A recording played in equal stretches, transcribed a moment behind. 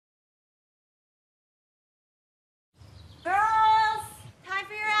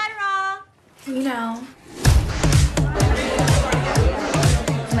You know.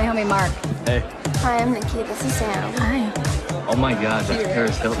 My homie Marc. Hey. Hi, I'm Nicki. This is Sam. Hi. Oh my God, that's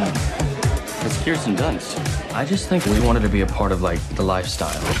Paris Hilton. It's Kirsten Dunst. I just think we wanted to be a part of, like, the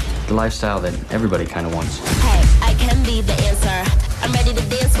lifestyle that everybody kind of wants. Hey, I can be the answer. I'm ready to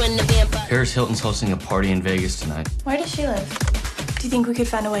dance when the vampire. Paris Hilton's hosting a party in Vegas tonight. Where does she live? Do you think we could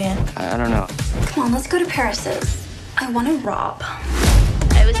find a way in? I don't know. Come on, let's go to Paris's. I want to rob.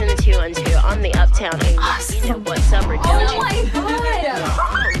 I was in the 212 on the uptown angle. You know what's up or don't Oh you? my God!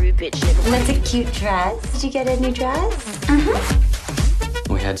 I'm a rude bitch nigga. That's a cute dress. Did you get a new dress?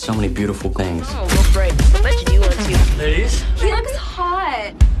 Mm-hmm. We had so many beautiful things. Oh, we'll break. I bet you do want to. Ladies? He looks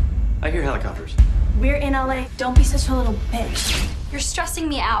hot. I hear helicopters. We're in LA. Don't be such a little bitch. You're stressing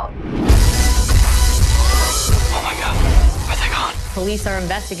me out. Oh my God, are they gone? Police are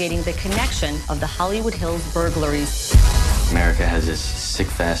investigating the connection of the Hollywood Hills burglaries. America has this sick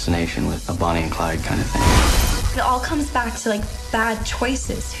fascination with a Bonnie and Clyde kind of thing. It all comes back to, like, bad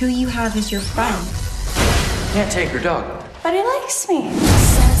choices. Who you have as your friend. You can't take her dog. But he likes me.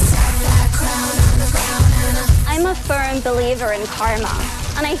 I'm a firm believer in karma,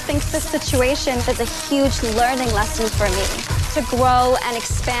 and I think this situation is a huge learning lesson for me to grow and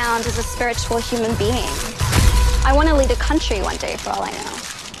expand as a spiritual human being. I want to lead a country one day, for all I know.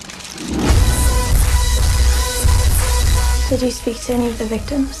 Did you speak to any of the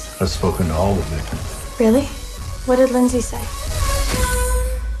victims? I've spoken to all the victims. Really? What did Lindsay say?